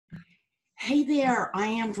Hey there, I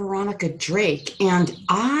am Veronica Drake, and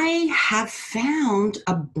I have found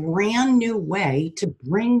a brand new way to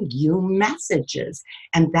bring you messages,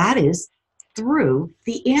 and that is through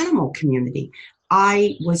the animal community.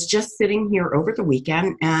 I was just sitting here over the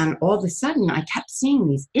weekend, and all of a sudden, I kept seeing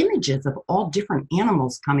these images of all different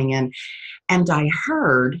animals coming in, and I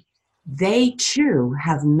heard they too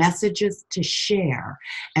have messages to share.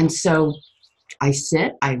 And so I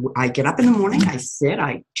get up in the morning, I sit,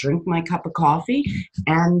 I drink my cup of coffee,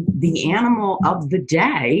 and the animal of the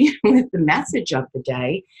day, with the message of the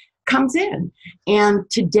day, comes in. And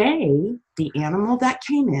today, the animal that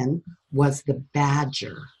came in was the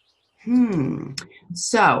badger.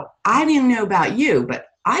 So I didn't know about you, but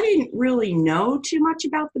I didn't really know too much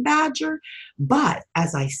about the badger. But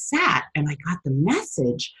as I sat and I got the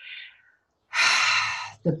message,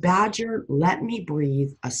 the badger let me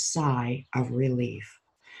breathe a sigh of relief.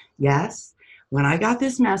 Yes, when I got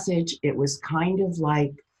this message, it was kind of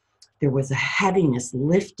like there was a heaviness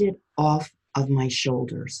lifted off of my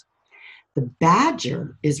shoulders. The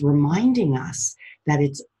badger is reminding us that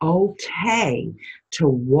it's okay to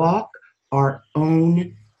walk our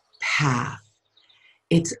own path.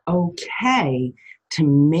 It's okay to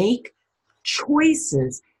make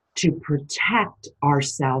choices to protect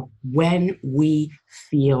ourselves when we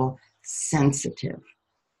feel sensitive.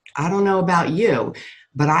 I don't know about you,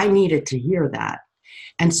 but I needed to hear that.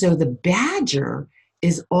 And so the badger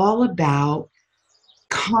is all about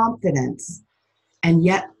confidence and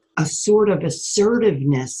yet a sort of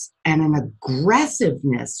assertiveness and an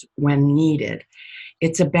aggressiveness when needed.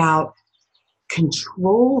 It's about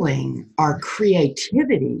controlling our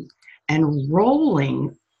creativity and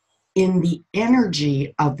rolling in the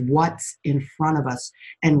energy of what's in front of us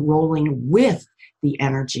and rolling with the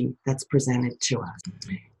energy that's presented to us.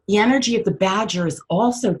 The energy of the badger is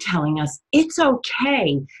also telling us it's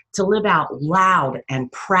okay to live out loud and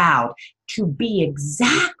proud, to be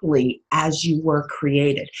exactly as you were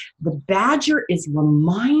created. The badger is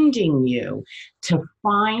reminding you to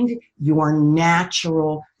find your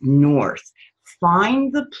natural north.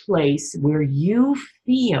 Find the place where you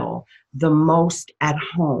feel the most at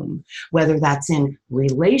home, whether that's in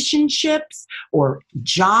relationships or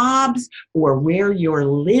jobs or where you're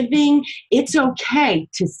living. It's okay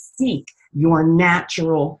to seek your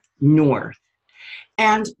natural north.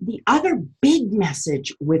 And the other big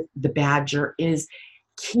message with the badger is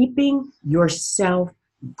keeping yourself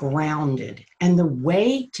grounded. And the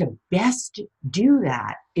way to best do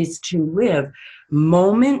that is to live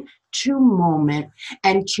moment to moment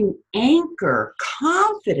and to anchor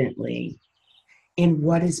confidently in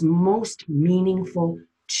what is most meaningful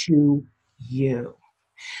to you.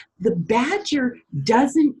 The badger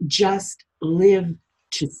doesn't just live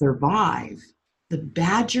to survive. The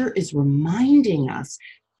badger is reminding us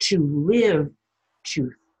to live to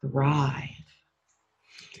thrive.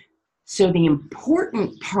 So the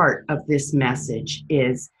important part of this message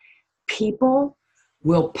is people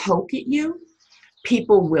will poke at you,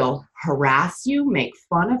 people will harass you, make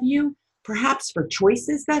fun of you, perhaps for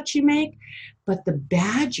choices that you make, but the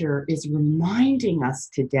badger is reminding us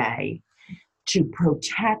today to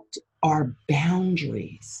protect our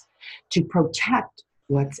boundaries, to protect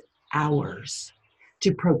what's ours,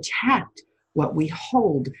 to protect what we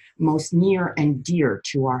hold most near and dear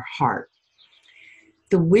to our heart.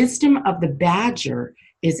 The wisdom of the badger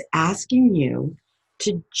is asking you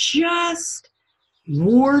to just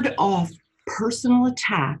ward off personal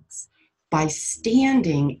attacks by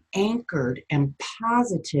standing anchored and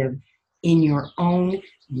positive in your own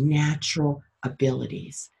natural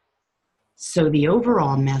abilities. So the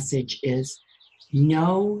overall message is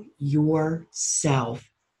know yourself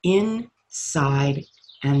inside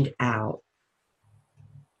and out.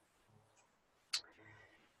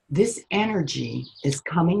 This energy is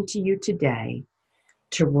coming to you today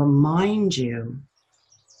to remind you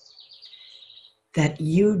that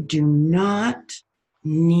you do not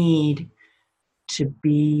need to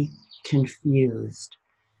be confused.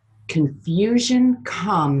 Confusion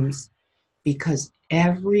comes because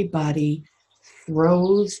everybody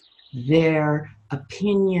throws their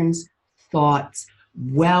opinions, thoughts,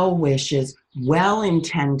 well wishes, well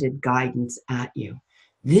intended guidance at you.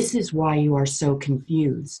 This is why you are so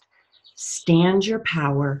confused. Stand your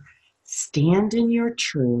power, stand in your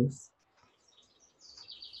truth,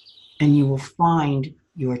 and you will find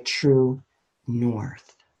your true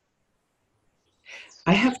north.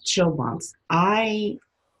 I have chill bumps. I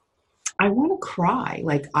want to cry.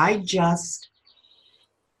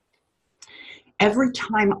 Every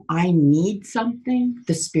time I need something,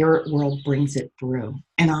 the spirit world brings it through.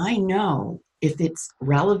 And I know if it's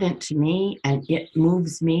relevant to me and it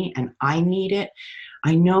moves me and I need it,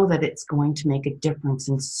 I know that it's going to make a difference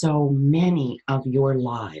in so many of your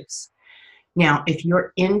lives. Now, if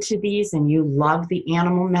you're into these and you love the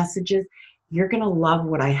animal messages, you're going to love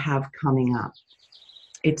what I have coming up.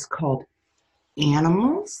 It's called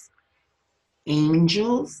Animals,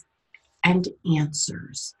 Angels, and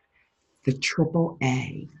Answers, the triple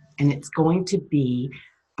A. And it's going to be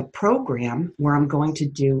a program where I'm going to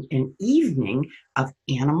do an evening of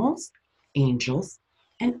animals, angels,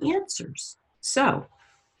 and answers. So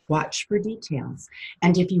watch for details.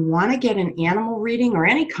 And if you want to get an animal reading or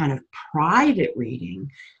any kind of private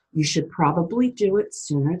reading, you should probably do it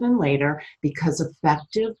sooner than later, because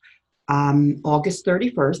effective August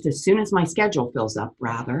 31st, as soon as my schedule fills up,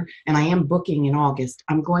 rather, and I am booking in August,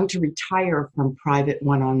 I'm going to retire from private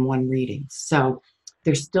one-on-one readings. So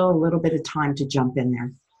there's still a little bit of time to jump in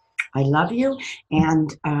there. I love you.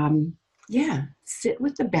 And yeah, sit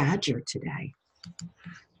with the badger today.